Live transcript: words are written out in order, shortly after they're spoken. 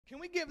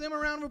we give them a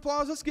round of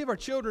applause? Let's give our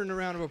children a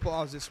round of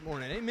applause this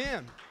morning.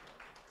 Amen.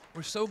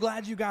 We're so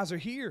glad you guys are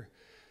here.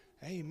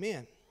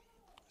 Amen.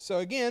 So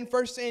again,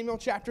 1 Samuel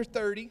chapter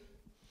 30.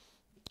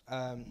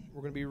 We're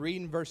going to be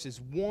reading verses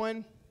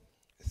 1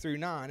 through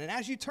 9. And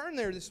as you turn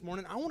there this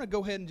morning, I want to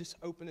go ahead and just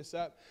open this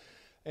up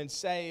and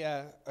say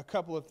a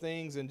couple of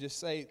things and just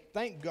say,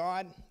 thank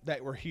God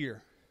that we're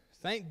here.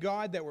 Thank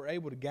God that we're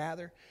able to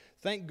gather.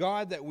 Thank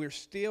God that we're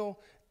still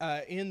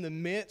in the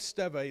midst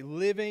of a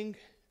living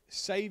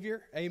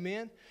Savior,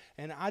 amen.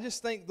 And I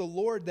just thank the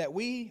Lord that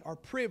we are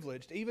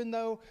privileged, even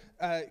though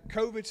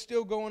COVID's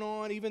still going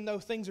on, even though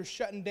things are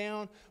shutting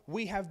down,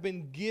 we have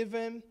been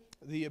given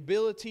the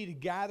ability to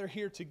gather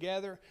here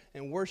together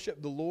and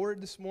worship the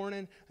Lord this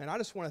morning. And I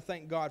just want to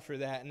thank God for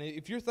that. And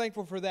if you're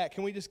thankful for that,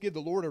 can we just give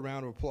the Lord a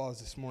round of applause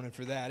this morning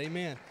for that?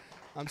 Amen.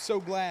 I'm so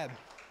glad.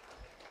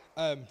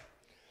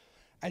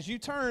 As you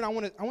turn, I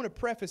want to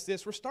preface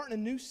this. We're starting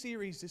a new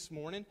series this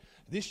morning,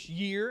 this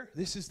year.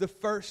 This is the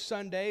first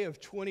Sunday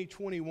of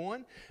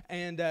 2021,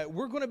 and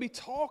we're going to be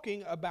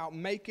talking about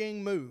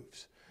making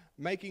moves.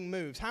 Making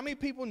moves. How many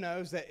people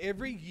knows that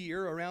every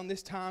year around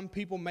this time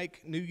people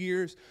make New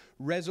Year's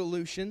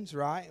resolutions,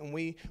 right? And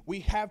we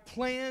have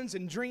plans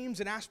and dreams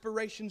and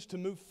aspirations to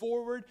move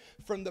forward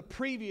from the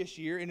previous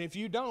year. And if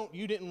you don't,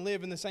 you didn't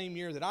live in the same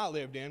year that I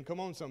lived in. Come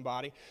on,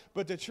 somebody.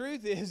 But the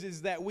truth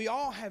is that we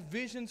all have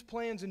visions,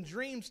 plans, and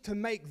dreams to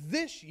make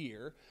this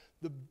year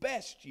the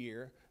best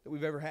year that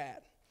we've ever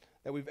had.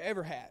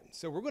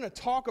 So we're going to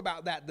talk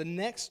about that the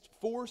next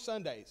 4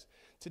 Sundays.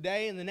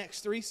 Today and the next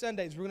 3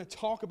 Sundays, we're going to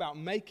talk about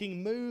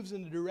making moves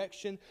in the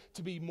direction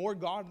to be more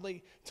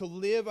godly, to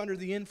live under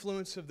the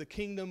influence of the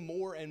kingdom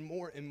more and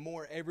more and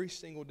more every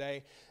single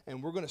day.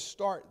 And we're going to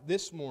start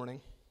this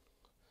morning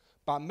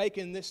by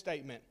making this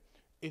statement.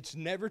 It's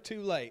never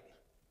too late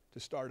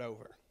to start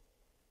over.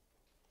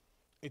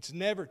 It's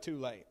never too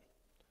late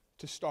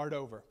to start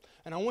over.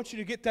 And I want you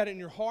to get that in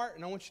your heart,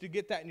 and I want you to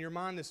get that in your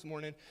mind this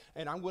morning.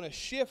 And I'm going to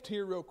shift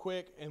here real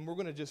quick, and we're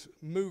going to just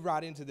move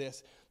right into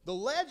this. The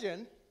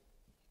legend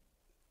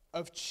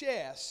of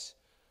chess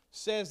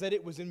says that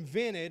it was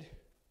invented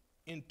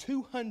in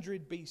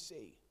 200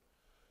 BC.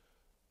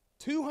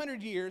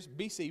 200 years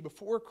BC,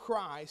 before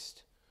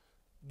Christ,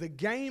 the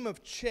game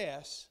of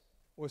chess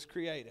was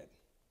created.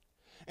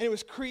 And it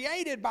was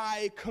created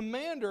by a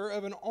commander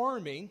of an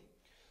army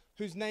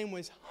whose name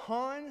was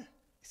Han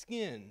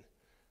Skin.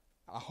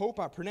 I hope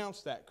I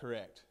pronounced that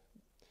correct.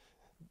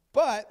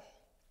 But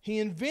he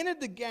invented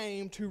the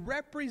game to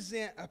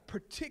represent a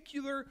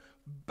particular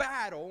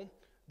battle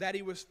that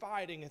he was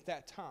fighting at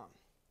that time.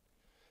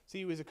 See,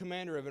 he was a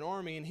commander of an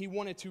army, and he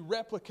wanted to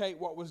replicate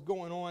what was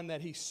going on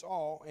that he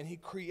saw, and he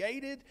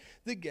created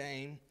the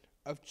game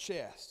of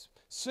chess.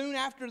 Soon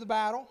after the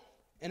battle,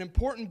 an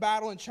important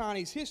battle in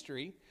Chinese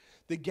history,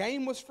 the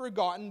game was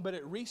forgotten, but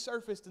it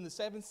resurfaced in the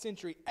 7th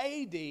century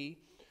AD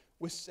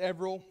with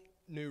several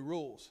new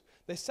rules.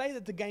 They say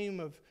that the game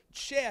of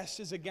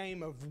chess is a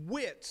game of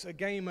wits, a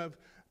game of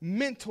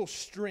mental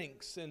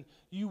strengths, and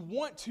you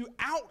want to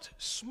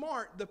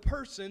outsmart the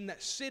person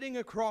that's sitting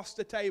across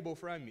the table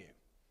from you.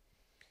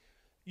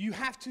 You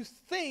have to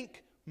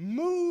think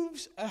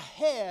moves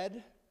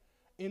ahead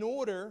in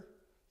order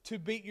to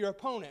beat your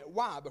opponent.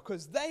 Why?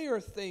 Because they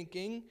are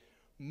thinking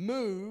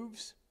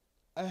moves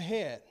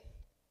ahead.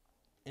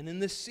 And in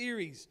this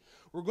series,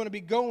 we're going to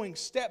be going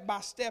step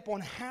by step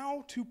on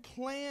how to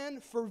plan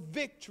for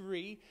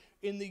victory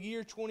in the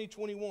year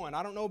 2021.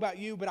 I don't know about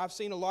you, but I've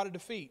seen a lot of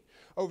defeat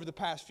over the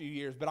past few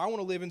years, but I want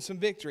to live in some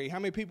victory. How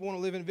many people want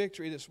to live in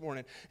victory this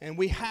morning? And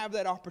we have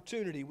that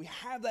opportunity. We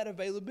have that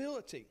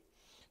availability.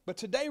 But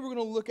today we're going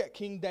to look at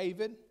King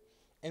David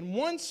and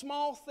one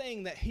small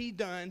thing that he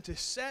done to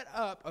set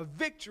up a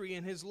victory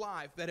in his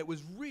life that it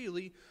was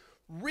really,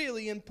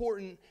 really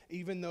important,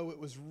 even though it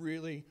was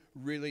really,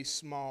 really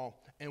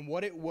small. And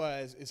what it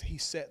was is he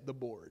set the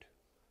board.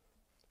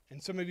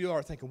 And some of you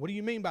are thinking, what do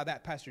you mean by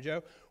that, Pastor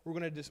Joe?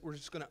 We're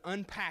just going to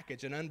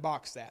unpackage and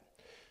unbox that.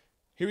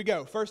 Here we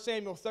go. 1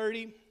 Samuel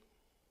 30,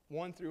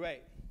 1 through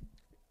 8.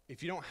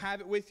 If you don't have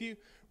it with you,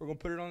 we're going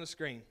to put it on the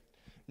screen.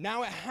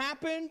 Now it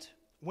happened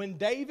when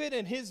David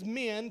and his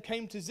men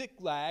came to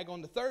Ziklag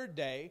on the 3rd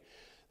day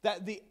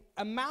that the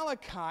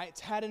Amalekites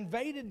had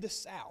invaded the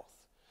south.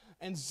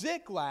 And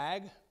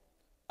Ziklag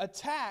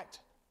attacked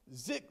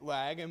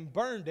Ziklag and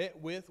burned it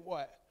with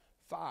what?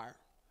 Fire.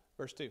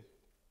 Verse 2.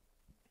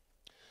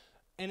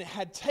 And it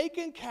had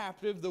taken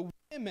captive the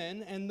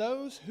women and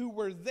those who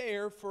were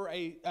there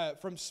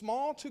from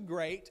small to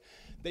great.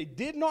 They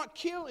did not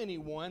kill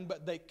anyone,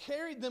 but they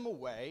carried them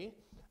away,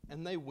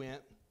 and they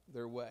went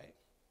their way.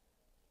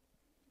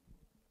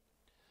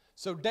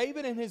 So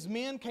David and his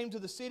men came to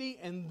the city,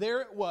 and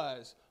there it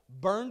was,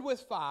 burned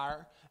with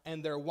fire,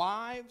 and their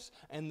wives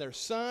and their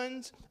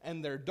sons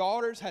and their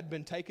daughters had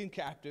been taken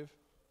captive.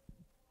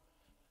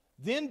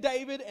 Then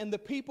David and the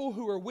people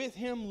who were with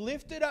him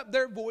lifted up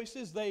their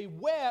voices. They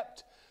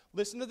wept,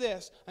 listen to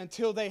this,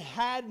 until they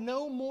had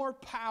no more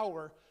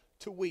power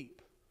to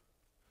weep.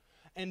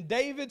 And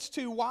David's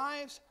 2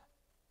 wives,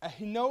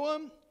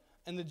 Ahinoam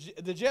and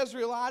the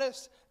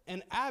Jezreelitess,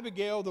 and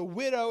Abigail, the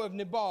widow of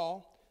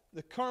Nabal,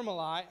 the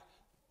Carmelite,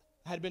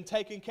 had been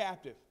taken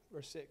captive.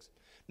 Verse 6.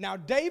 Now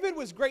David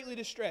was greatly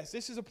distressed.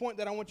 This is a point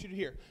that I want you to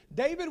hear.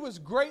 David was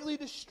greatly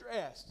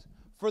distressed,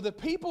 for the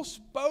people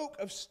spoke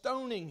of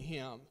stoning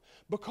him,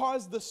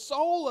 because the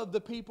soul of the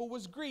people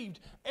was grieved,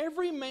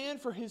 every man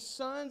for his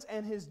sons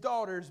and his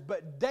daughters.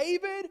 But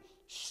David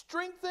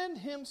strengthened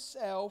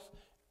himself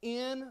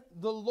in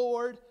the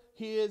Lord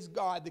his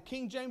God. The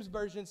King James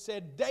Version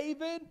said,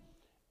 David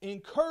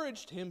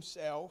encouraged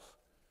himself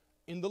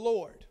in the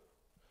Lord.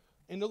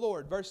 In the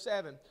Lord. Verse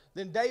 7.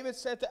 Then David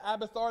said to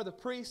Abiathar the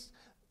priest,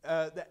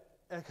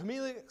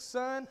 Ahimelech's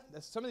son.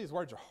 Some of these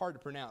words are hard to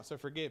pronounce, so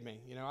forgive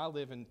me. You know, I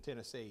live in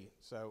Tennessee,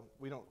 so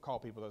we don't call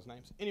people those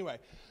names. Anyway,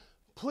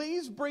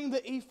 please bring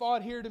the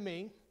ephod here to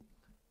me.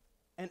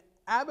 And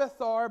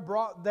Abiathar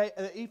brought the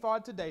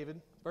ephod to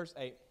David. Verse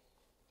 8.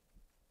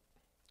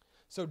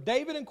 So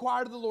David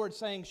inquired of the Lord,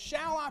 saying,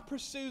 shall I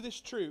pursue this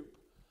troop?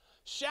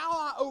 Shall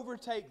I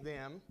overtake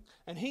them?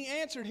 And he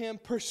answered him,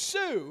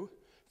 pursue,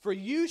 for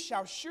you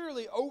shall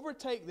surely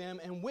overtake them,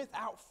 and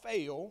without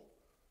fail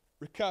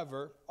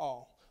recover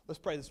all. Let's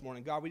pray this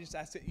morning. God, we just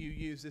ask that you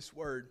use this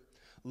word.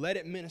 Let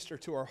it minister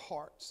to our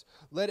hearts.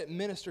 Let it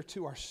minister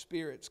to our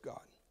spirits,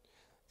 God.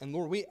 And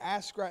Lord, we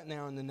ask right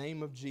now in the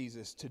name of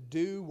Jesus to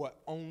do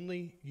what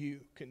only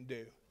you can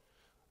do.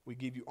 We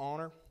give you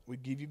honor. We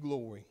give you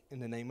glory in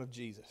the name of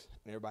Jesus.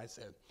 And everybody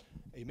said,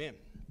 amen.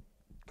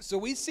 So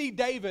we see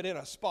David in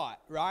a spot,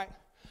 right?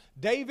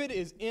 David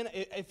is in,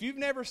 if you've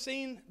never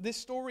seen this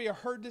story or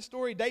heard this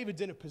story,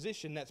 David's in a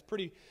position that's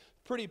pretty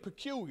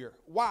peculiar.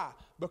 Why?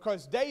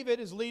 Because David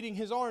is leading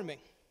his army.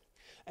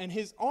 And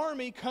his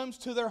army comes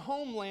to their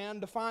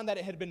homeland to find that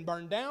it had been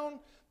burned down.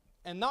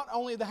 And not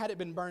only had it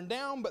been burned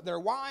down, but their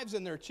wives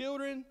and their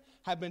children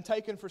have been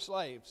taken for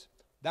slaves.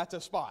 That's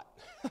a spot.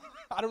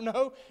 I don't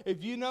know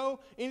if you know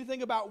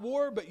anything about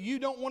war, but you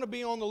don't want to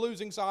be on the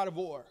losing side of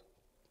war.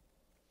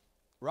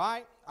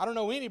 Right? I don't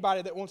know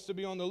anybody that wants to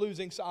be on the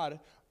losing side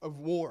of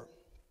war.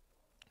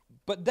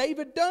 But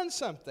David done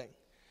something.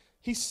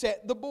 He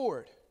set the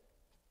board.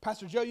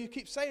 Pastor Joe, you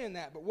keep saying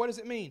that, but what does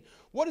it mean?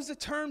 What does the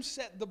term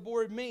set the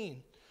board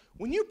mean?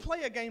 When you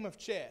play a game of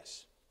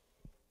chess,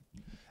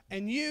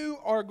 and you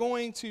are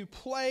going to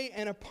play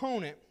an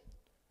opponent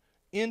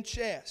in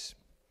chess,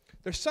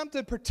 there's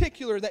something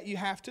particular that you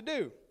have to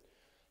do.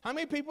 How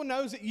many people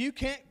knows that you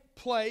can't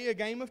play a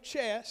game of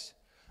chess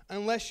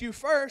unless you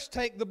first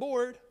take the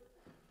board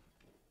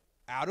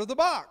out of the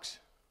box?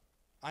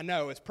 I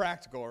know, it's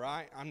practical,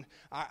 right?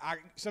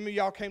 Some of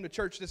y'all came to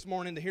church this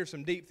morning to hear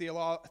some deep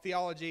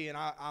theology, and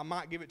I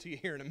might give it to you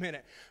here in a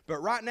minute.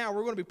 But right now,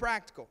 we're going to be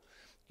practical.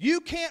 You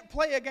can't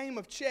play a game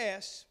of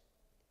chess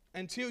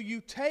until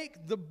you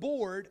take the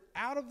board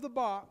out of the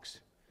box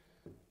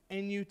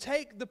and you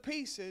take the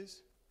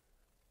pieces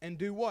and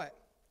do what?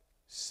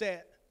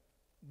 Set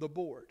the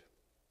board.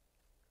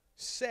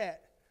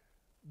 Set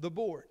the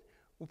board.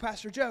 Well,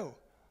 Pastor Joe,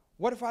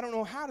 what if I don't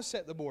know how to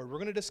set the board? We're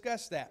going to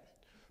discuss that.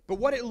 But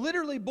what it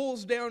literally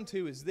boils down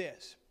to is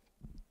this.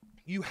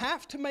 You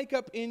have to make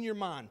up in your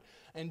mind.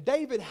 And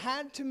David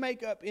had to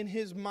make up in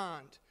his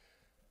mind,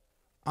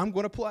 I'm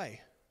going to play.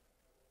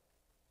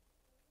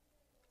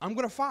 I'm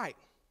going to fight.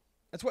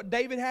 That's what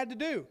David had to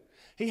do.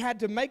 He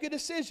had to make a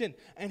decision,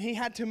 and he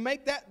had to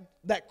make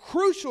that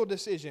crucial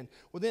decision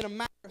within a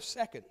matter of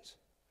seconds.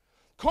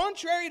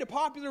 Contrary to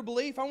popular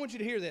belief, I want you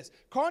to hear this.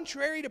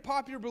 Contrary to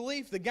popular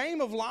belief, the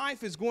game of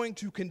life is going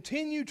to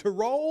continue to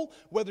roll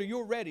whether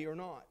you're ready or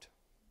not.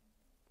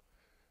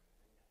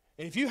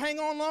 And if you hang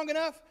on long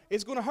enough,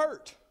 it's going to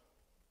hurt.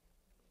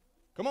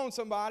 Come on,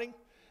 somebody.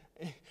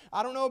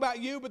 I don't know about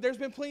you, but there's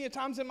been plenty of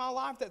times in my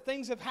life that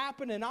things have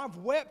happened and I've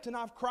wept and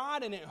I've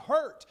cried and it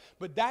hurt.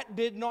 But that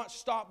did not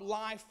stop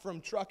life from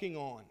trucking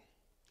on.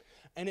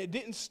 And it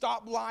didn't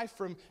stop life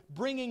from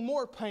bringing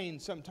more pain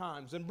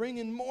sometimes and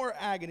bringing more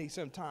agony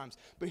sometimes.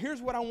 But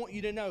here's what I want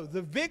you to know.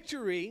 The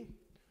victory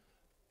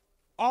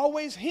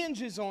always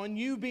hinges on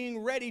you being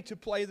ready to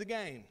play the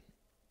game.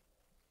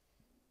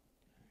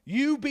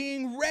 You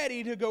being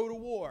ready to go to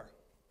war.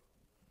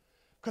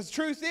 Because the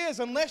truth is,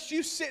 unless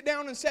you sit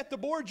down and set the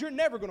board, you're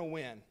never going to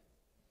win.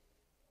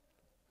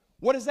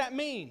 What does that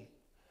mean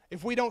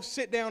if we don't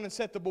sit down and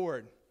set the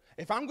board?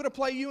 If I'm going to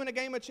play you in a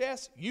game of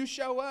chess, you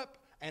show up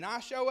and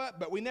I show up,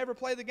 but we never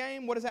play the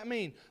game, what does that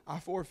mean? I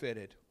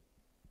forfeited.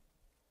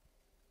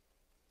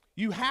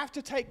 You have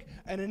to take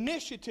an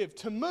initiative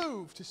to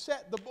move, to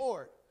set the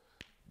board.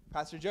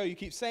 Pastor Joe, you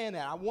keep saying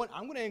that. I'm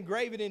going to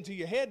engrave it into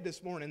your head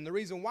this morning. The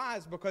reason why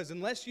is because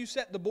unless you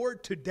set the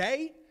board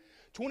today,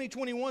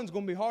 2021 is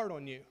going to be hard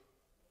on you.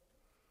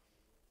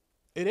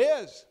 It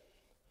is.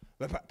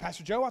 But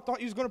Pastor Joe, I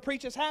thought you was going to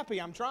preach us happy.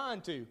 I'm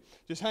trying to.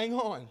 Just hang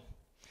on.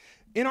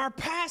 In our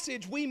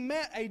passage, we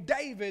met a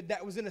David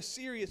that was in a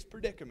serious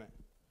predicament.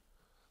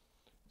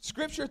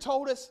 Scripture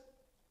told us,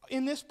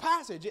 in this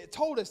passage, it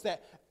told us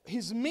that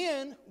his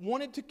men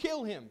wanted to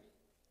kill him.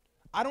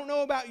 I don't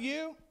know about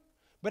you,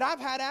 but I've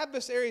had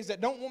adversaries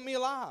that don't want me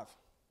alive.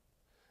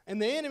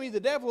 And the enemy, the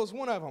devil, is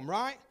one of them,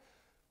 right?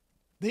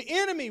 The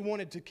enemy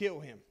wanted to kill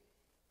him.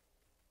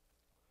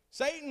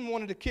 Satan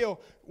wanted to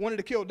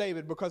kill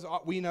David because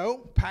we know,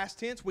 past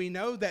tense, we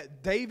know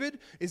that David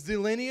is the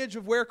lineage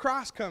of where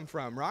Christ come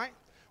from, right?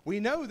 We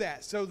know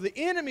that. So the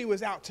enemy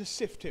was out to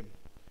sift him.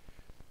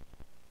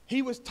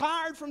 He was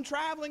tired from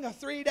traveling a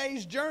 3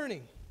 days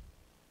journey.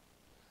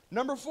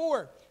 Number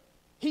 4,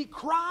 he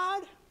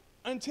cried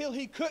until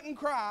he couldn't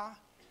cry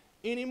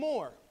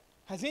anymore.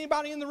 Has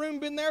anybody in the room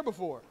been there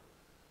before?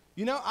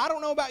 You know, I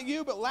don't know about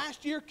you, but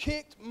last year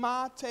kicked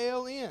my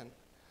tail in.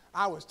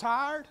 I was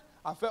tired.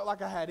 I felt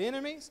like I had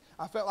enemies.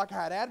 I felt like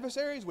I had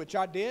adversaries, which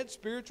I did,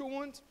 spiritual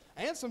ones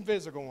and some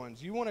physical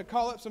ones. You want to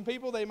call up some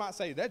people, they might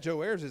say, that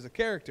Joe Ayers is a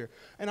character.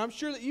 And I'm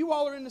sure that you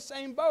all are in the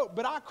same boat.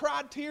 But I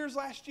cried tears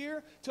last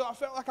year till I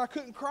felt like I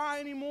couldn't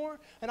cry anymore.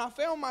 And I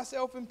found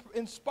myself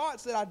in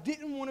spots that I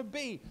didn't want to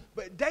be.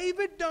 But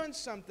David done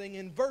something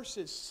in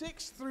verses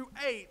 6 through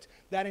 8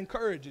 that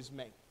encourages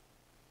me.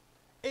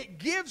 It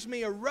gives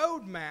me a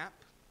roadmap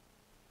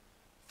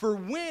for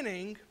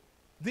winning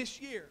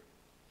this year.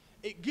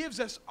 It gives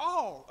us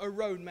all a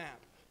roadmap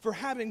for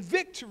having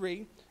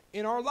victory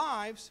in our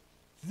lives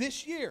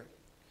this year.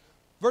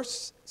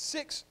 Verse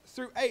 6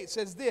 through 8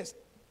 says this,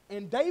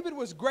 "And David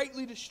was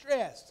greatly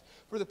distressed,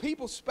 for the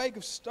people spake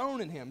of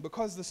stoning him,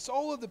 because the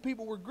soul of the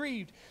people were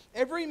grieved,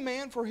 every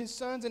man for his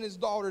sons and his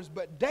daughters.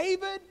 But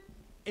David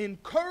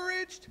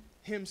encouraged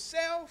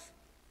himself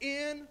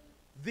in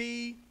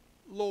the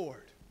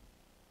Lord."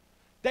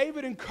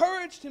 David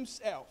encouraged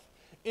himself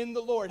in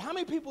the Lord. How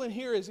many people in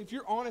here, if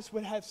you're honest,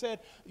 would have said,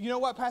 you know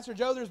what, Pastor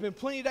Joe, there's been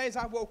plenty of days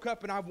I woke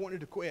up and I've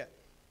wanted to quit?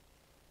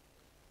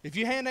 If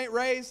your hand ain't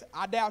raised,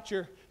 I doubt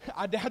your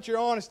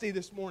honesty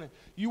this morning.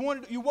 You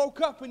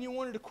woke up and you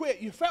wanted to quit.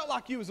 You felt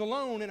like you was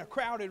alone in a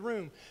crowded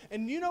room.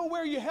 And you know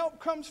where your help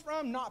comes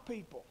from? Not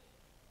people.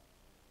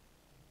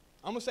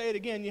 I'm going to say it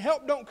again. Your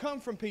help don't come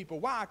from people.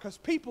 Why? Because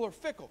people are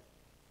fickle.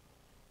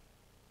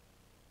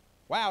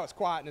 Wow, it's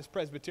quiet in this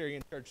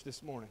Presbyterian church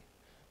this morning.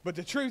 But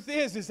the truth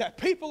is that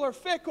people are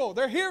fickle.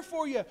 They're here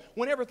for you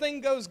when everything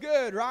goes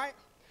good, right?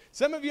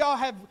 Some of y'all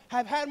have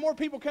had more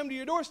people come to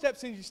your doorstep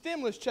since your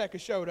stimulus check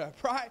has showed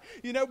up, right?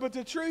 You know, but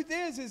the truth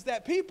is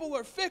that people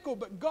are fickle,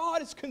 but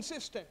God is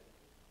consistent.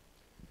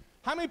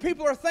 How many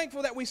people are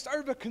thankful that we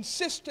serve a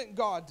consistent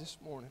God this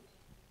morning?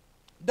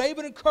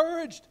 David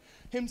encouraged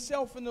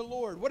himself in the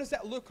Lord. What does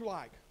that look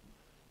like?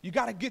 You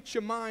got to get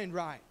your mind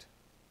right.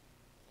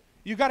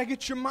 You got to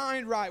get your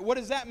mind right. What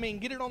does that mean?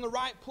 Get it on the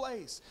right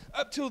place.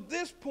 Up till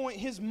this point,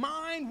 his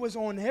mind was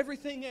on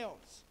everything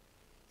else.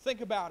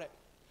 Think about it.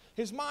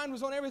 His mind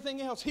was on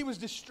everything else. He was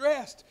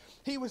distressed.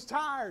 He was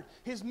tired.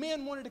 His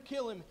men wanted to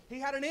kill him. He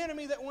had an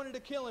enemy that wanted to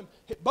kill him.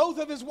 Both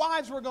of his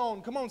wives were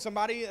gone. Come on,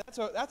 somebody.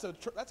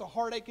 That's a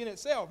heartache in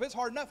itself. It's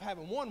hard enough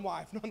having one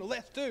wife,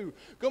 nonetheless two.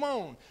 Come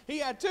on. He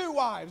had 2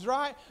 wives,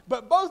 right?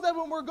 But both of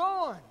them were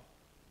gone.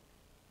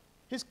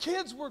 His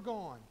kids were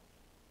gone.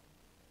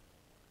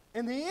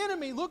 And the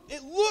enemy,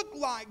 it looked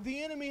like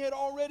the enemy had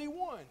already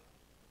won.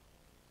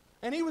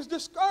 And he was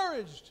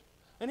discouraged.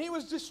 And he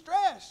was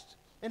distressed.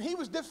 And he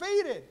was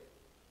defeated.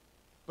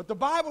 But the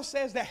Bible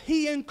says that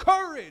he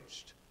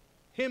encouraged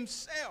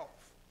himself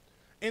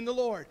in the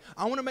Lord.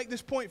 I want to make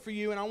this point for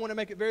you, and I want to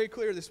make it very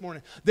clear this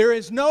morning. There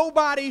is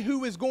nobody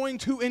who is going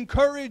to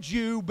encourage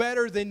you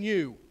better than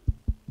you.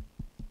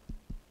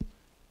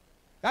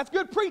 That's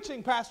good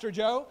preaching, Pastor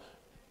Joe.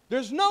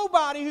 There's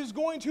nobody who's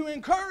going to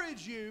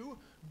encourage you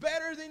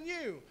better than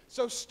you.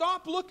 So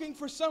stop looking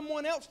for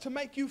someone else to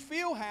make you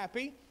feel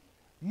happy.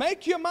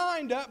 Make your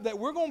mind up that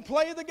we're going to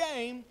play the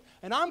game,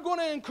 and I'm going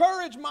to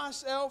encourage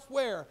myself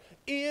where?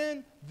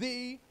 In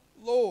the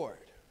Lord.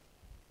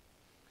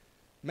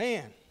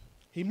 Man,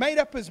 he made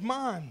up his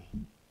mind.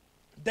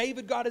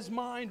 David got his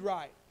mind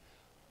right.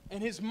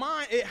 And his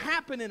mind, it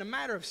happened in a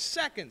matter of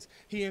seconds.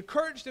 He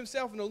encouraged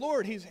himself in the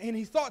Lord, and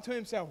he thought to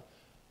himself,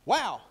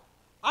 wow,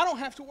 I don't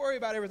have to worry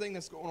about everything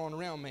that's going on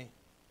around me.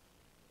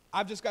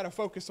 I've just got to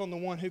focus on the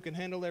one who can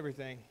handle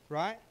everything,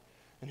 right?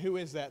 And who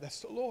is that? That's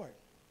the Lord.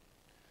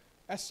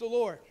 That's the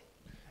Lord.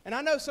 And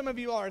I know some of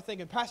you are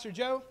thinking, Pastor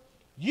Joe,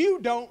 you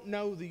don't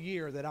know the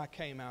year that I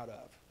came out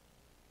of.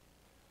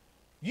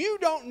 You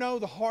don't know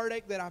the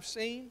heartache that I've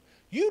seen.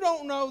 You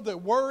don't know the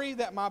worry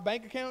that my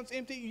bank account's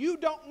empty. You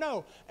don't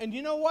know. And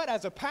you know what?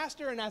 As a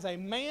pastor and as a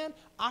man,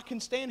 I can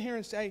stand here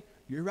and say,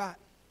 you're right.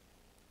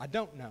 I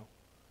don't know.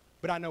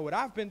 But I know what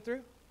I've been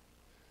through.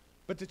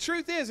 But the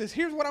truth is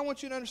here's what I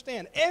want you to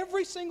understand.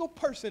 Every single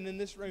person in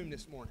this room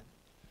this morning.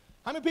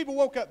 How many people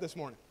woke up this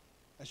morning?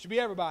 That should be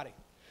everybody.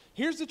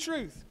 Here's the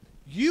truth.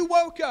 You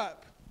woke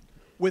up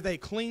with a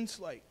clean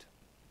slate.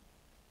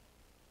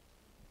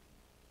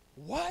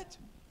 What?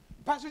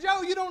 Pastor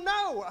Joe, you don't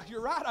know.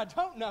 You're right, I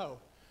don't know.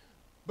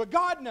 But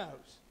God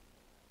knows.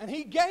 And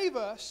he gave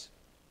us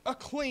a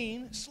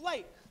clean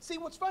slate. See,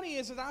 what's funny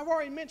is that I've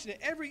already mentioned it.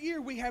 Every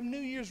year we have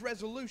New Year's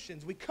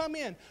resolutions. We come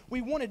in,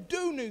 we want to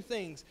do new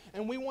things,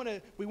 and we want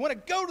to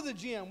go to the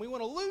gym. We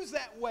want to lose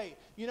that weight,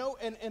 you know.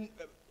 And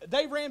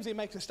Dave Ramsey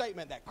makes a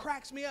statement that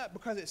cracks me up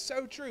because it's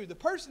so true. The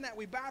person that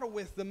we battle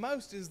with the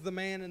most is the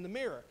man in the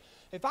mirror.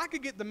 If I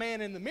could get the man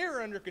in the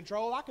mirror under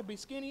control, I could be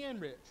skinny and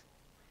rich.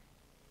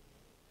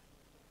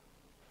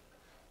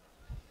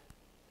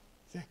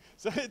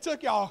 So it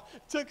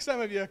took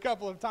some of you a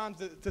couple of times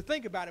to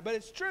think about it, but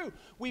it's true.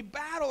 We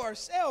battle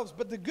ourselves,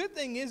 but the good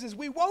thing is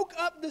we woke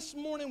up this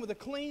morning with a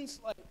clean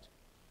slate.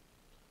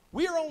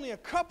 We are only a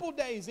couple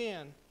days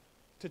in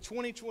to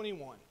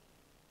 2021.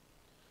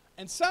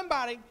 And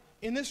somebody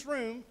in this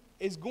room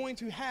is going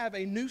to have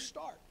a new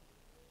start.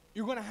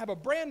 You're going to have a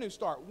brand new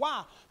start.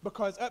 Why?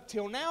 Because up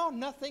till now,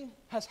 nothing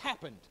has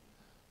happened.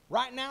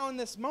 Right now in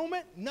this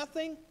moment,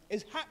 nothing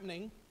is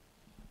happening.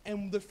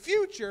 And the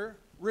future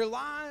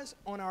relies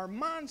on our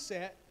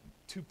mindset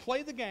to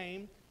play the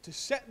game, to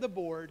set the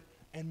board,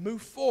 and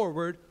move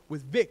forward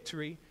with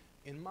victory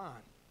in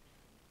mind.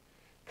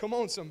 Come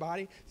on,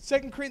 somebody.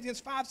 2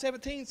 Corinthians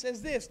 5:17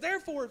 says this,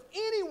 therefore, if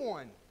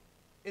anyone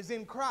is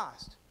in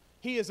Christ,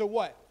 he is a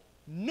what?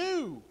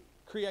 New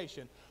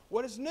creation.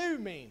 What does new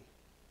mean?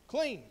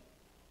 Clean.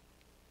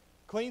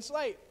 Clean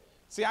slate.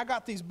 See, I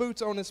got these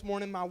boots on this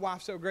morning my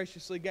wife so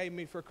graciously gave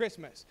me for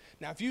Christmas.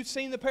 Now, if you've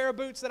seen the pair of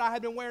boots that I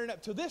had been wearing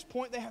up to this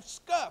point, they have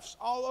scuffs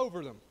all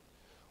over them.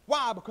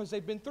 Why? Because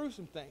they've been through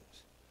some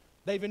things.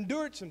 They've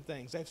endured some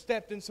things. They've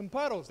stepped in some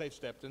puddles. They've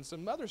stepped in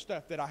some other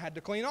stuff that I had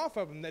to clean off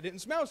of them that didn't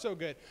smell so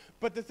good.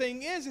 But the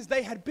thing is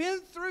they had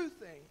been through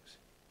things.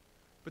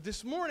 But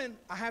this morning,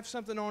 I have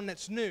something on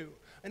that's new.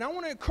 And I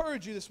want to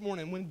encourage you this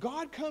morning, when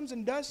God comes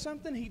and does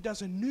something, He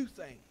does a new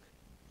thing.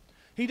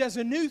 He does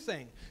a new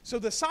thing. So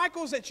the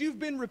cycles that you've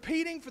been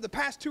repeating for the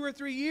past 2 or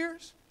 3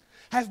 years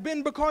have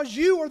been because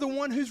you are the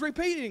one who's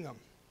repeating them.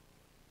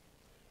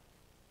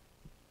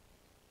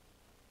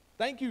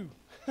 Thank you.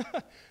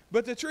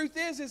 But the truth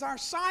is our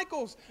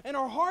cycles and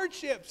our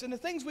hardships and the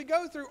things we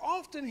go through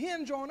often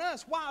hinge on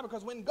us. Why?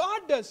 Because when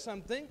God does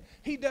something,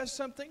 He does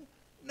something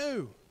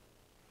new.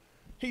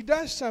 He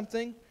does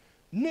something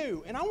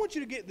new. And I want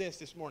you to get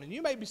this morning.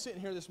 You may be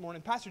sitting here this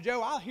morning, Pastor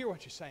Joe, I'll hear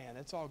what you're saying.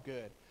 It's all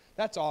good.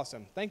 That's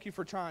awesome. Thank you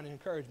for trying to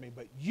encourage me,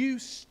 but you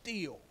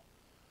still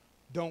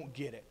don't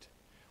get it.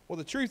 Well,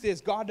 the truth is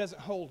God doesn't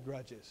hold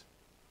grudges.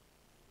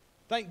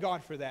 Thank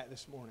God for that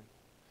this morning.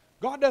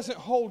 God doesn't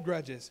hold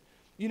grudges.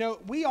 You know,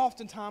 we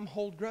oftentimes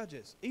hold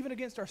grudges, even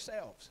against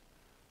ourselves.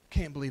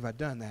 Can't believe I've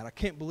done that. I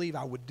can't believe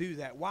I would do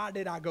that. Why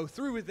did I go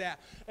through with that?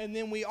 And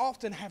then we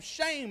often have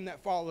shame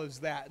that follows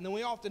that. And then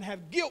we often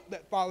have guilt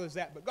that follows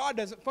that. But God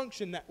doesn't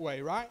function that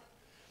way, right?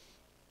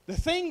 The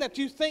thing that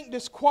you think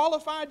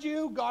disqualified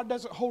you, God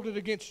doesn't hold it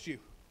against you.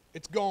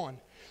 It's gone.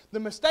 The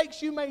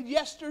mistakes you made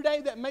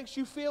yesterday that makes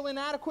you feel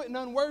inadequate and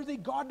unworthy,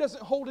 God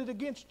doesn't hold it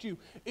against you.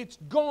 It's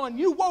gone.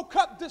 You woke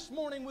up this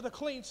morning with a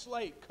clean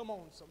slate. Come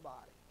on,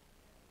 somebody.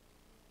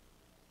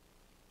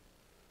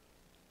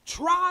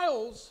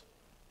 Trials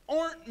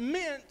aren't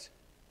meant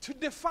to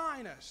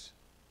define us.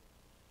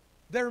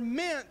 They're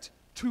meant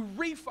to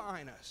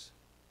refine us.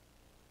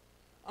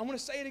 I'm going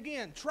to say it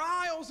again.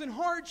 Trials and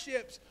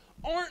hardships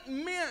aren't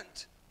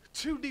meant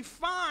to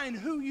define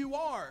who you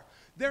are.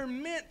 They're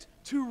meant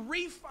to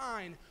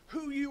refine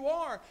who you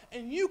are.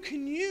 And you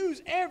can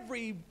use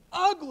every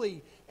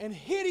ugly and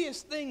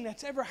hideous thing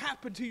that's ever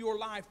happened to your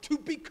life to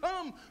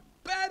become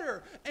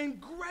better and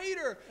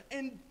greater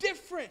and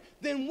different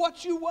than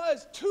what you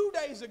was 2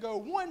 days ago,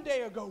 1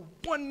 day ago,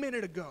 1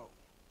 minute ago.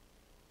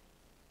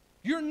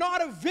 You're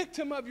not a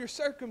victim of your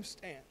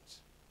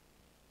circumstance.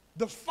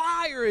 The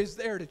fire is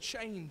there to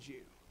change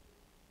you.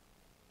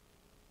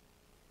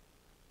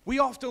 We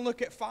often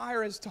look at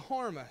fire as to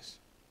harm us.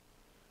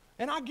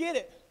 And I get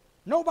it.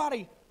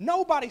 Nobody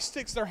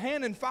sticks their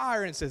hand in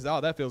fire and says,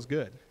 oh, that feels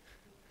good.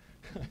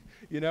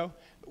 You know,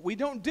 we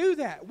don't do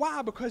that.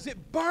 Why? Because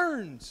it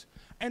burns.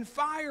 And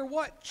fire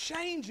what?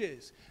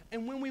 Changes.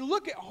 And when we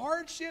look at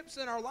hardships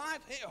in our life,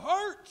 it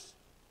hurts.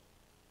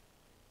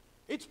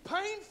 It's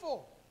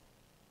painful.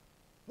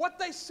 What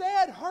they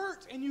said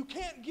hurts and you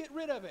can't get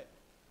rid of it.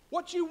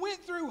 What you went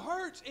through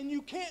hurts and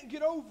you can't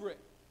get over it.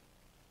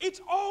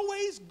 It's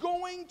always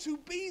going to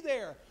be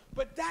there.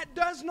 But that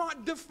does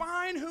not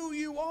define who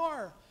you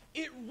are.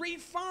 It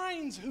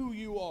refines who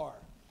you are.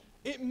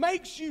 It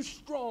makes you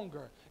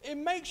stronger. It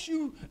makes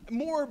you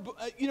more,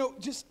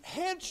 just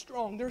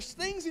headstrong. There's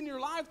things in your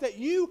life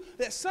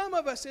that some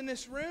of us in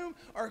this room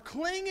are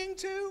clinging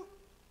to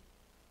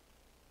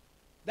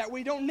that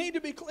we don't need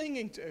to be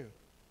clinging to.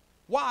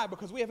 Why?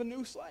 Because we have a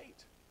new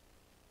slate.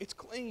 It's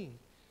clean.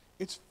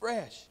 It's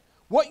fresh.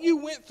 What you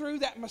went through,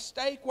 that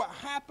mistake, what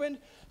happened,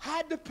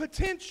 had the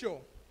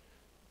potential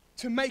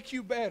to make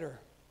you better,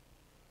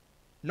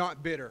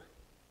 not bitter.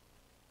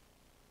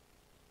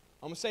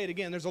 I'm going to say it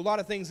again. There's a lot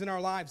of things in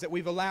our lives that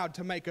we've allowed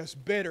to make us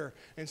bitter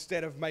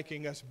instead of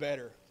making us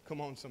better.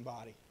 Come on,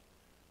 somebody.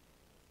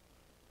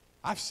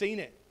 I've seen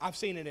it. I've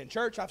seen it in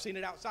church. I've seen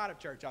it outside of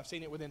church. I've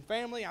seen it within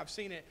family. I've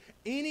seen it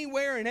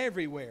anywhere and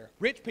everywhere.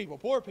 Rich people,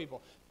 poor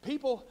people.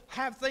 People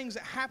have things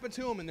that happen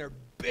to them and they're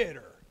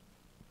bitter.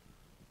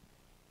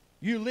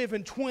 You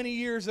living 20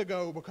 years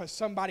ago because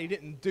somebody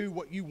didn't do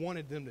what you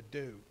wanted them to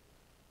do.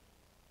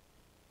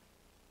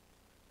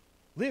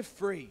 Live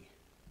free.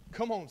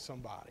 Come on,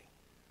 somebody.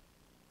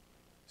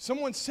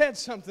 Someone said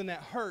something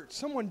that hurt.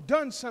 Someone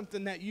done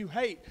something that you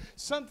hate.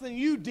 Something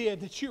you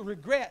did that you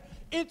regret.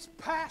 It's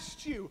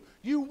past you.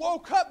 You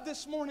woke up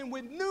this morning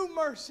with new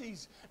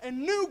mercies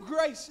and new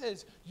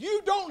graces.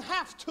 You don't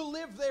have to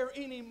live there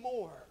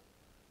anymore.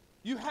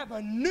 You have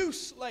a new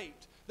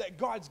slate that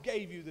God's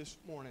gave you this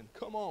morning.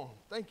 Come on.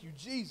 Thank you,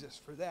 Jesus,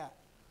 for that.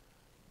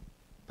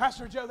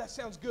 Pastor Joe, that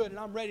sounds good, and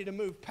I'm ready to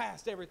move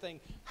past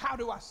everything. How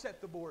do I set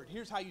the board?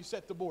 Here's how you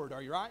set the board.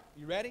 Are you right?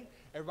 You ready?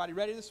 Everybody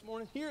ready this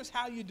morning? Here's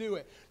how you do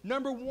it.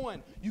 Number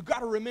one, you got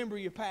to remember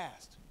your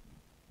past.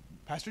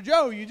 Pastor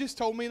Joe, you just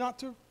told me not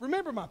to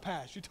remember my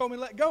past. You told me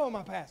to let go of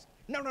my past.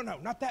 No,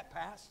 not that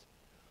past.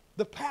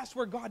 The past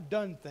where God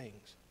done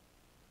things.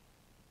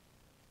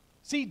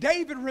 See,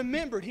 David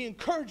remembered. He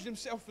encouraged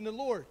himself in the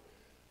Lord.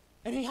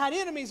 And he had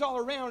enemies all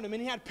around him,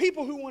 and he had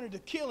people who wanted to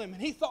kill him.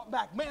 And he thought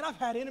back, man, I've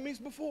had enemies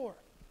before.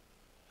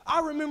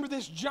 I remember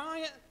this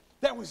giant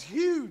that was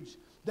huge,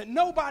 that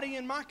nobody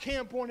in my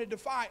camp wanted to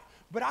fight,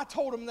 but I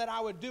told him that I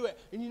would do it.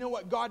 And you know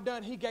what God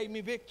done? He gave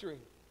me victory.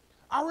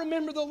 I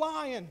remember the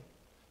lion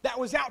that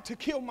was out to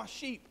kill my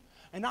sheep,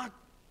 and I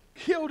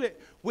killed it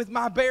with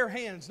my bare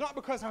hands, not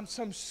because I'm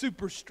some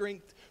super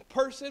strength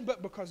person,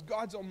 but because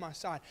God's on my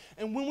side.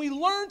 And when we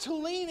learn to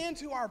lean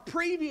into our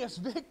previous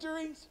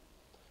victories,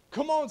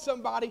 come on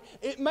somebody,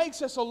 it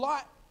makes us a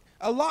lot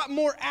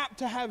more apt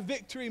to have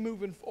victory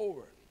moving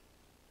forward.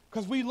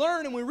 Because we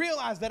learn and we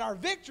realize that our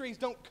victories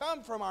don't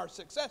come from our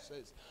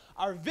successes.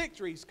 Our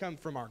victories come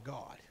from our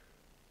God.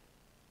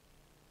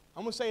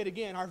 I'm going to say it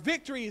again. Our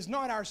victory is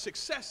not our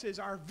successes.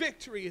 Our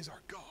victory is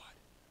our God.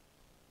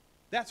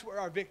 That's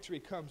where our victory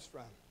comes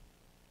from.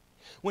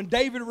 When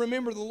David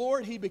remembered the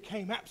Lord, he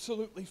became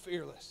absolutely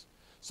fearless.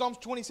 Psalms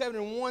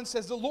 27:1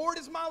 says, "The Lord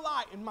is my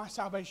light and my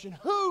salvation.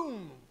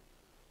 Whom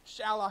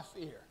shall I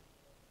fear?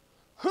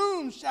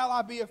 Whom shall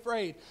I be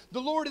afraid?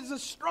 The Lord is the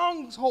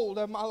stronghold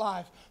of my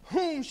life.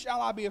 Whom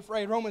shall I be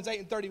afraid?" Romans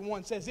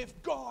 8:31 says,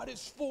 "If God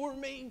is for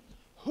me,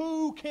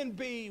 who can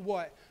be,"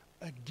 what?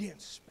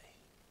 "Against me?"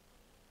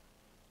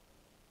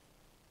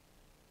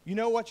 You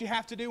know what you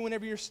have to do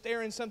whenever you're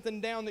staring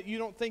something down that you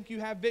don't think you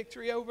have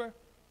victory over?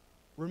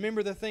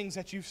 Remember the things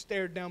that you've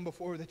stared down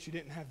before that you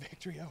didn't have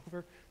victory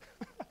over.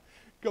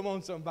 Come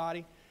on,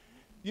 somebody.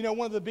 You know,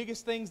 one of the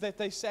biggest things that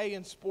they say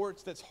in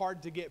sports that's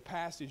hard to get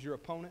past is your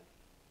opponent.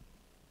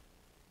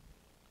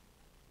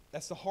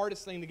 That's the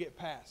hardest thing to get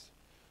past.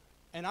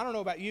 And I don't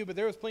know about you, but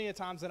there was plenty of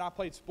times that I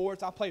played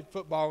sports. I played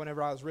football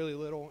whenever I was really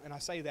little, and I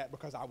say that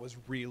because I was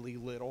really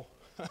little.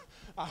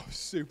 I was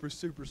super,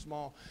 super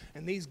small.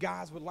 And these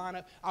guys would line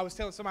up. I was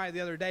telling somebody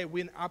the other day,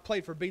 when I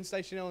played for Bean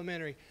Station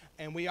Elementary,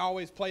 and we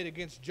always played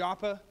against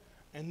Joppa,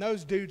 and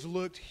those dudes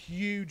looked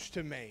huge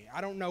to me. I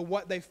don't know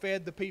what they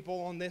fed the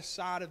people on this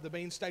side of the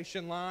Bean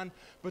Station line,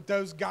 but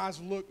those guys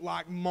looked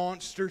like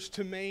monsters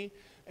to me.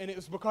 And it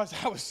was because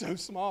I was so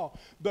small.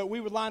 But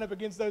we would line up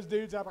against those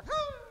dudes. I'd be like,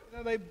 ah!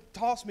 And they'd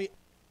toss me.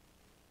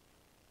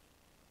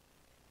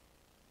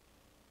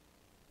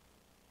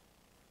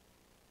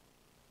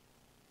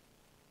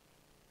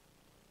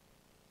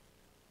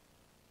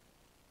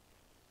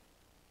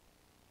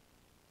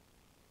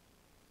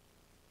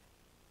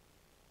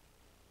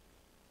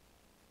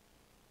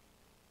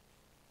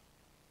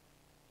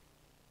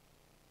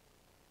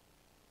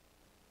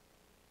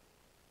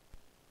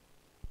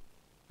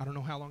 I don't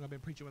know how long I've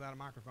been preaching without a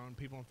microphone.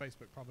 People on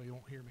Facebook probably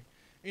won't hear me.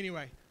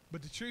 Anyway,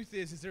 but the truth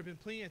is there have been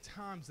plenty of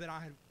times that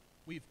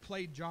we've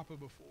played Joppa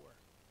before.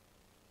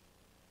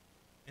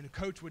 And the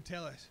coach would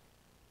tell us,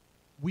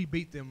 we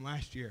beat them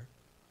last year.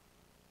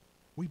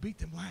 We beat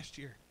them last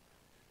year.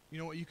 You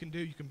know what you can do?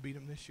 You can beat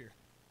them this year.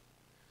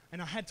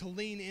 And I had to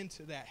lean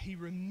into that. He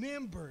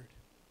remembered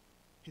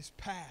his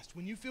past.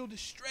 When you feel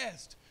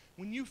distressed,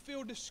 when you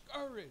feel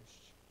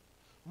discouraged,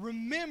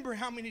 remember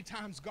how many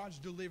times God's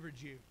delivered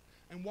you.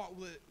 And what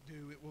will it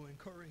do? It will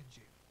encourage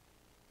you.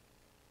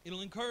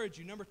 It'll encourage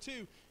you. Number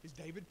two is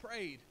David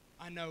prayed.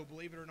 I know,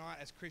 believe it or not,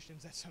 as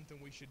Christians, that's something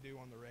we should do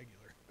on the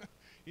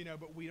regular.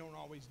 But we don't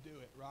always do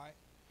it, right?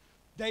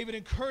 David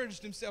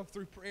encouraged himself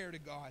through prayer to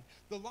God.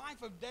 The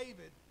life of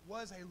David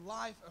was a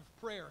life of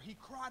prayer. He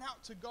cried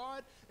out to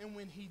God, and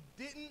when he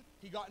didn't,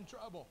 he got in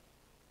trouble.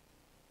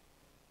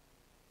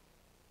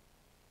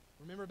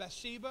 Remember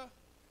Bathsheba?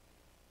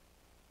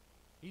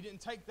 He didn't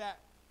take that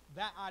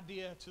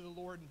idea to the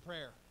Lord in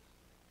prayer.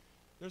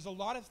 There's a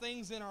lot of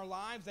things in our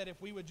lives that if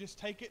we would just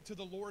take it to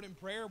the Lord in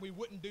prayer, we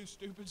wouldn't do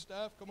stupid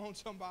stuff. Come on,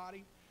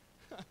 somebody.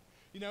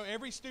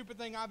 Every stupid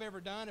thing I've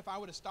ever done, if I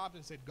would have stopped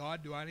and said,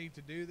 God, do I need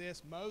to do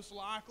this? Most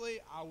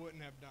likely, I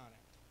wouldn't have done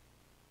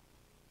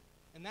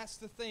it. And that's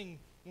the thing.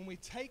 When we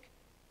take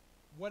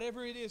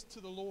whatever it is to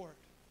the Lord,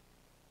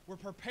 we're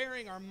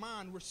preparing our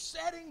mind. We're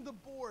setting the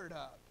board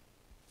up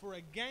for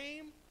a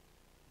game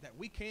that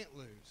we can't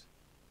lose.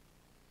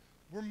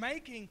 We're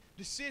making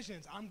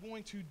decisions. I'm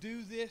going to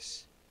do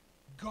this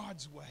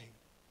God's way.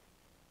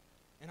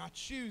 And I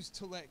choose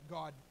to let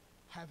God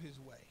have his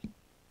way.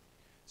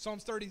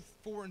 Psalms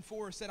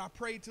 34:4 said, I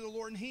prayed to the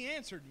Lord and he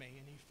answered me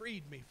and he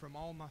freed me from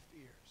all my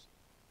fears.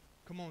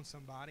 Come on,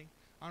 somebody.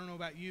 I don't know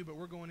about you, but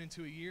we're going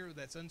into a year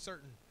that's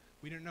uncertain.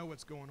 We don't know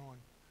what's going on.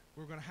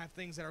 We're going to have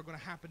things that are going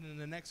to happen in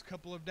the next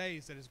couple of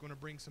days that is going to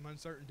bring some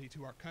uncertainty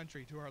to our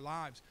country, to our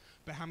lives.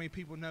 But how many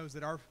people knows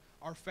that our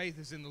faith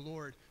is in the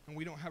Lord and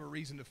we don't have a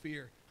reason to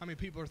fear? How many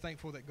people are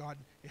thankful that God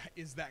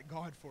is that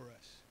God for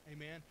us?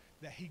 Amen?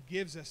 That He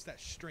gives us that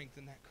strength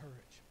and that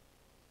courage.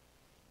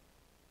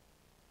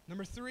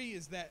 Number 3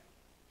 is that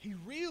he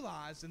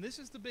realized, and this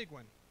is the big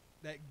one,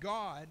 that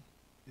God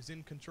is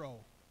in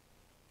control.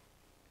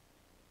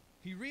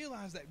 He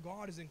realized that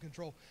God is in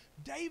control.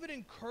 David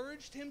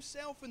encouraged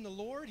himself in the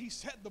Lord. He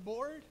set the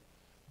board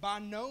by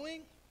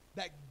knowing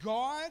that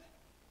God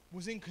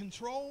was in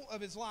control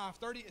of his life.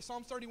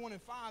 Psalms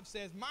 31:5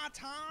 says, "My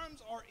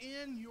times are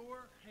in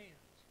your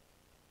hands.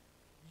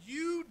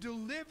 You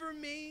deliver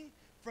me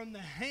from the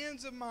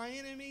hands of my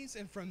enemies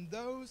and from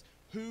those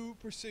who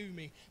pursue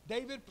me."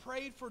 David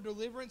prayed for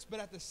deliverance, but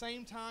at the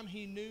same time,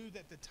 he knew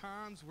that the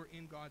times were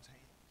in God's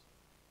hands.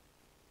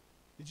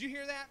 Did you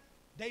hear that?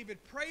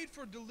 David prayed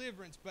for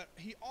deliverance, but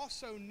he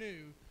also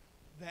knew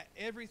that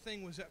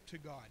everything was up to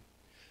God.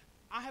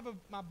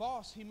 My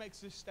boss, he makes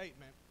this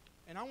statement,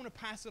 and I want to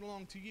pass it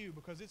along to you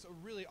because it's a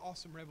really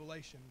awesome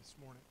revelation this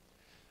morning.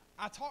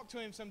 I talk to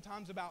him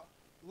sometimes about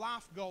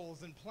life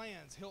goals and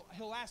plans.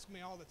 He'll ask me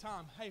all the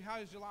time, "Hey, how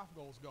is your life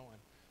goals going?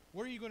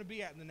 Where are you going to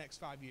be at in the next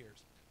 5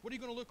 years? What are you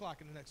going to look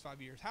like in the next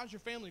 5 years? How's your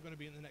family going to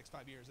be in the next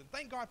 5 years?" And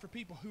thank God for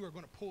people who are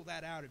going to pull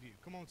that out of you.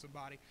 Come on,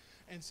 somebody.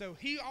 And so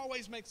he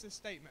always makes this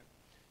statement.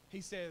 He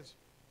says,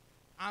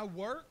 "I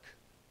work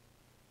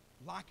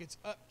like it's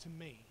up to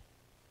me,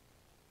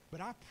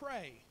 but I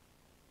pray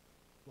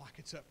like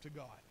it's up to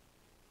God."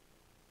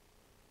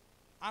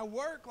 I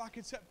work like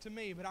it's up to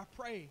me, but I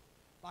pray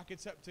like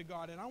it's up to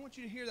God. And I want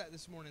you to hear that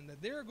this morning,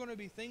 that there are going to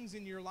be things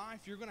in your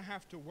life you're going to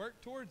have to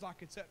work towards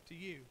like it's up to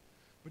you,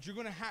 but you're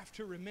going to have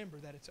to remember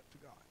that it's up to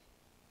God.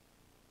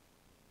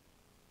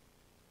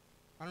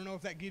 I don't know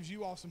if that gives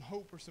you all some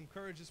hope or some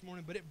courage this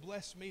morning, but it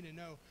blessed me to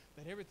know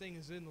that everything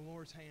is in the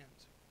Lord's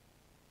hands.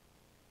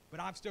 But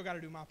I've still got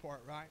to do my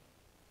part, right?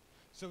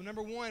 So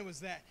number 1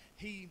 was that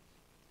he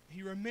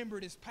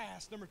remembered his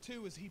past. Number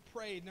 2 is he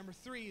prayed. Number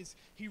 3 is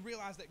he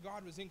realized that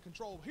God was in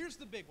control. Here's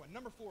the big one.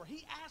 Number 4,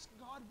 he asked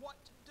God what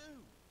to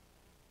do.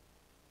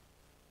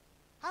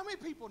 How many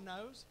people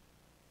knows?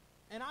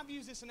 And I've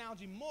used this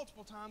analogy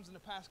multiple times in the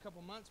past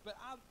couple months, but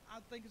I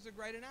think it's a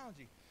great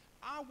analogy.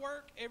 I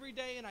work every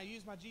day and I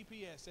use my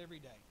GPS every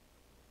day.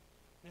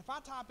 And if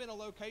I type in a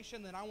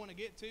location that I want to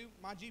get to,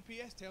 my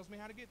GPS tells me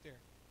how to get there.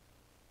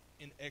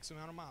 In X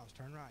amount of miles,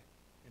 turn right.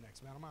 In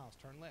X amount of miles,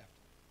 turn left.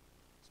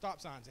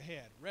 Stop signs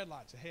ahead, red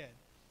lights ahead.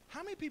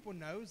 How many people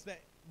knows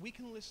that we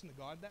can listen to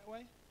God that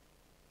way?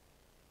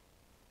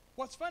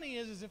 What's funny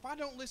is if I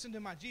don't listen to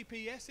my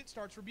GPS, it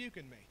starts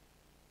rebuking me.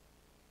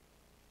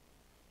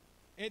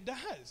 It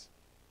does.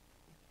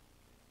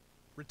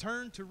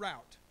 Return to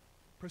route.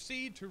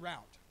 Proceed to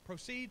route.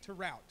 Proceed to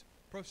route.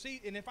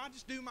 Proceed. And if I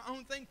just do my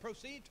own thing,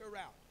 proceed to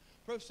route.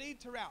 Proceed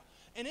to route.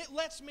 And it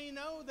lets me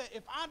know that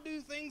if I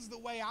do things the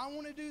way I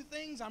want to do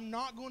things, I'm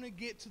not going to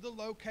get to the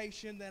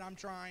location that I'm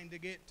trying to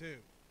get to.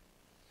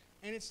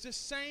 And it's the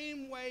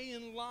same way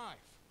in life.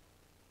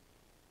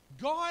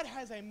 God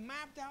has a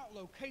mapped out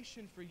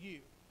location for you,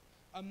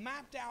 a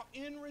mapped out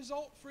end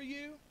result for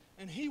you,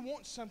 and He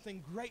wants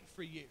something great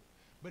for you.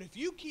 But if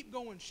you keep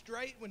going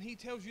straight when He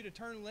tells you to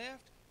turn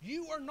left,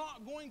 you are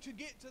not going to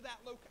get to that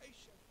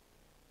location.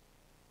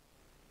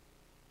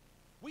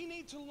 We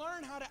need to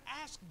learn how to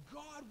ask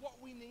God what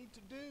we need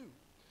to do.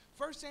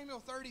 1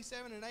 Samuel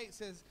 37:8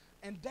 says,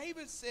 "And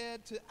David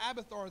said to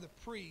Abiathar the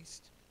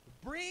priest,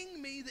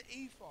 'Bring me the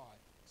ephod.'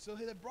 So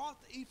they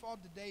brought the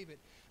ephod to David.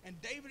 And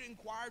David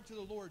inquired to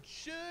the Lord,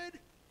 'Should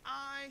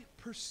I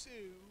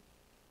pursue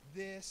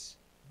this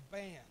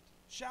band?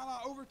 Shall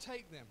I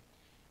overtake them?'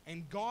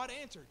 And God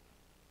answered."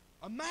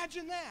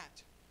 Imagine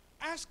that.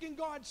 Asking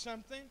God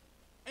something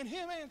and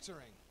Him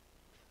answering.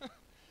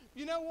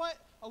 You know what?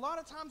 A lot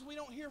of times we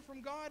don't hear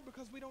from God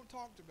because we don't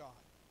talk to God.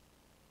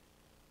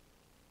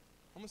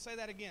 I'm going to say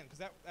that again because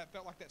that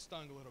felt like that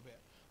stung a little bit.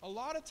 A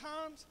lot of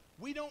times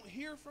we don't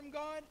hear from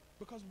God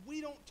because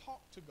we don't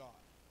talk to God.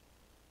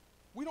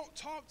 We don't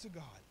talk to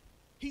God.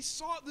 He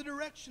sought the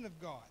direction of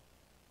God.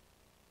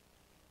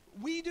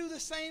 We do the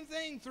same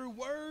thing through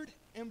word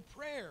and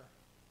prayer.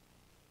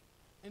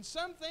 And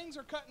some things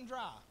are cut and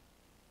dry.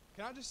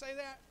 Can I just say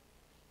that?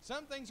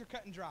 Some things are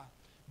cut and dry.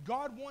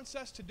 God wants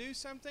us to do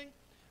something,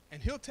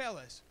 and He'll tell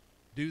us,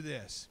 "Do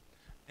this."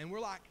 And we're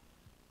like,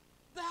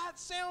 "That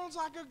sounds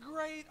like a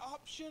great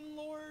option,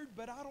 Lord,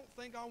 but I don't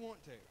think I want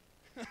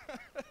to."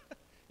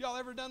 Y'all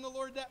ever done the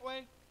Lord that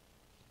way?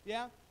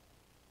 Yeah?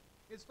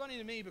 It's funny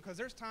to me because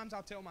there's times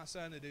I'll tell my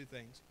son to do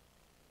things.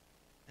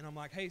 And I'm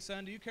like, "Hey,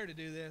 son, do you care to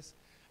do this?"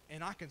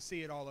 And I can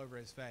see it all over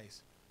his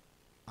face.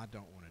 I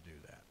don't want to do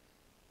that.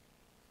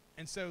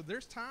 And so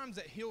there's times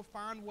that he'll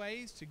find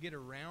ways to get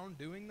around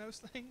doing those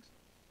things.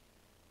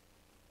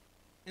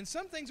 And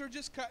some things are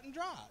just cut and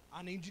dry.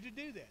 I need you to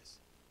do this.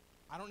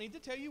 I don't need to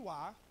tell you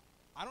why.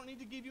 I don't need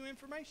to give you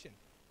information.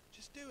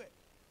 Just do it.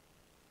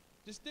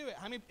 Just do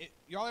it.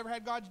 Y'all ever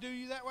had God do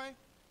you that way?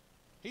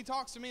 He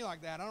talks to me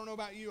like that. I don't know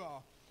about you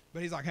all.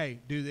 But he's like, hey,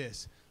 do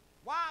this.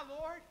 Why,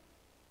 Lord?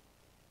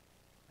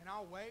 And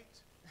I'll wait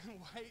and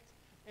wait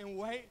and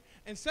wait.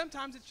 And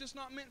sometimes it's just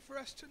not meant for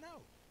us to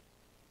know.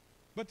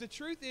 But the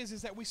truth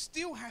is that we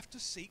still have to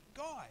seek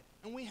God.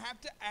 And we have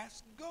to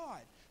ask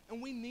God.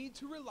 And we need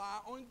to rely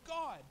on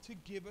God to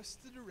give us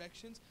the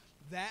directions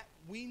that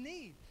we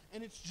need.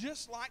 And it's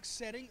just like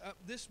setting up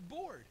this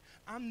board.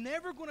 I'm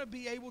never going to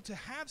be able to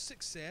have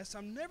success.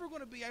 I'm never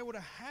going to be able to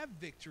have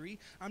victory.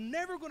 I'm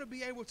never going to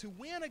be able to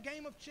win a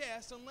game of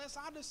chess unless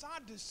I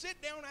decide to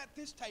sit down at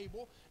this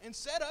table and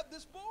set up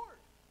this board.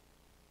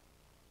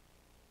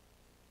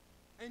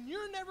 And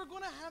you're never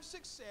going to have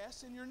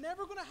success, and you're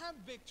never going to have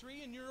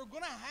victory, and you're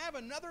going to have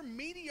another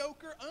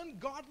mediocre,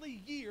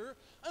 ungodly year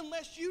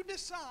unless you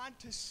decide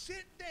to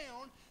sit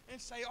down and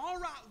say, all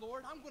right,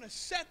 Lord, I'm going to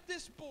set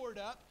this board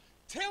up.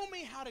 Tell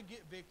me how to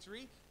get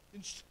victory.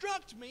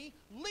 Instruct me,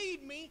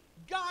 lead me,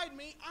 guide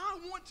me. I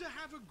want to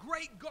have a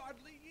great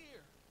godly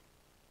year.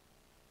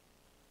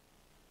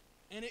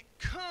 And it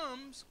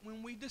comes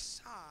when we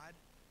decide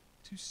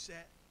to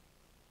set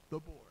the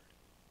board.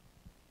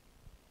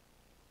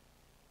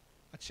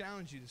 I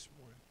challenge you this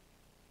morning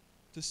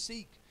to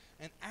seek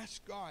and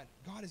ask God,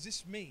 God, is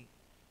this me?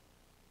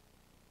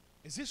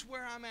 Is this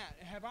where I'm at?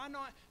 Have I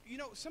not,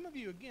 some of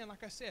you, again,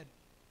 like I said,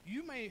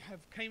 you may have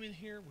came in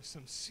here with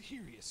some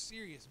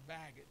serious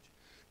baggage,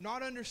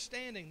 not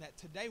understanding that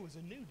today was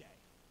a new day.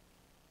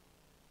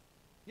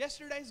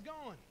 Yesterday's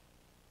gone.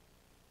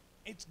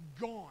 It's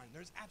gone.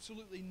 There's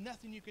absolutely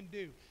nothing you can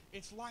do.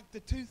 It's like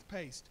the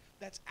toothpaste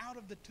that's out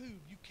of the tube.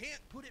 You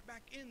can't put it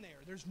back in there.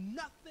 There's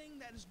nothing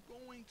that is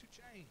going to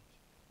change.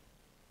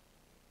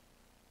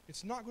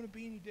 It's not going to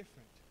be any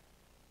different.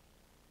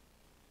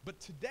 But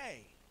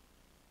today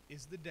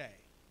is the day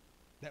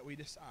that we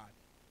decide.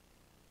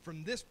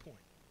 From this point,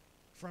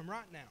 from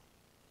right now,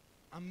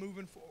 I'm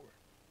moving forward.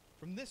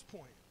 From this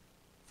point,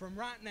 from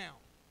right now,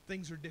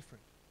 things are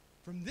different.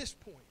 From this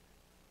point,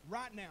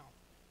 right now,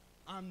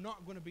 I'm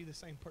not going to be the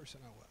same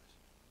person I was.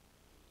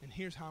 And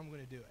here's how I'm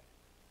going to do it.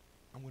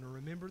 I'm going to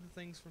remember the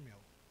things from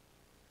old,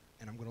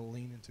 and I'm going to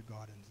lean into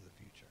God into the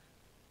future.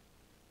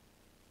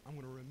 I'm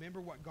going to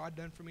remember what God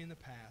done for me in the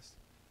past,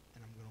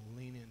 and I'm going to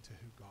lean into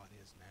who God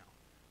is now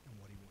and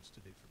what he wants to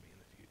do for me in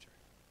the future.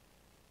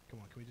 Come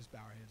on, can we just bow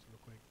our heads real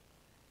quick?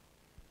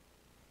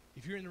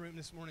 If you're in the room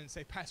this morning and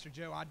say, Pastor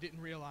Joe, I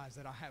didn't realize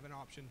that I have an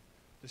option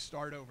to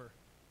start over,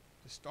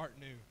 to start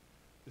new,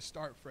 to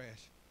start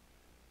fresh,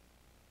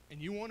 and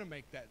you want to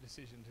make that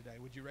decision today,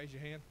 would you raise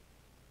your hand?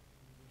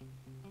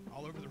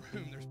 All over the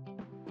room, there's